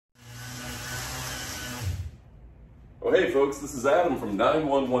Well, hey folks, this is Adam from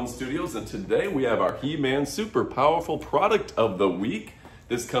 911 Studios, and today we have our He-Man Super Powerful Product of the Week.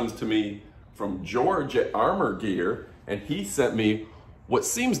 This comes to me from George at Armor Gear, and he sent me what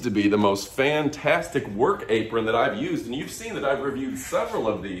seems to be the most fantastic work apron that I've used, and you've seen that I've reviewed several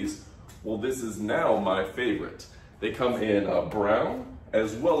of these. Well, this is now my favorite. They come in a brown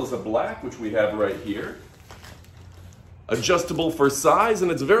as well as a black, which we have right here. Adjustable for size, and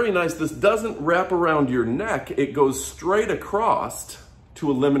it's very nice. This doesn't wrap around your neck. It goes straight across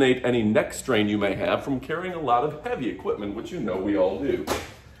to eliminate any neck strain you may have from carrying a lot of heavy equipment, which you know we all do.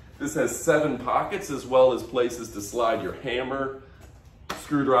 This has 7 pockets as well as places to slide your hammer,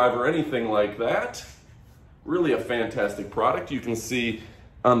 screwdriver, anything like that. Really a fantastic product. You can see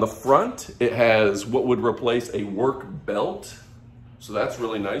on the front, it has what would replace a work belt. So that's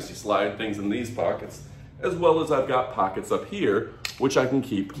really nice. You slide things in these pockets, as well as I've got pockets up here, which I can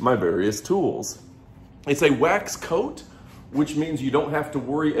keep my various tools. It's a wax coat, which means you don't have to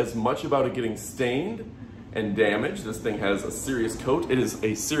worry as much about it getting stained and damaged. This thing has a serious coat. It is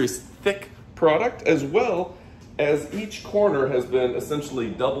a serious thick product, as well as each corner has been essentially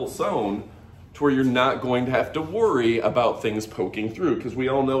double sewn to where you're not going to have to worry about things poking through, because we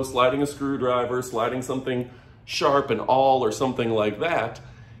all know sliding a screwdriver, sliding something sharp, an awl, or something like that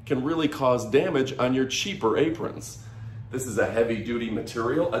can really cause damage on your cheaper aprons. This is a heavy-duty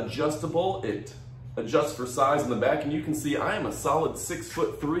material, adjustable. It adjusts for size in the back, and you can see I am a solid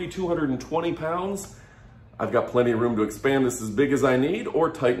 6'3", 220 pounds. I've got plenty of room to expand this as big as I need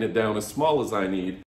or tighten it down as small as I need.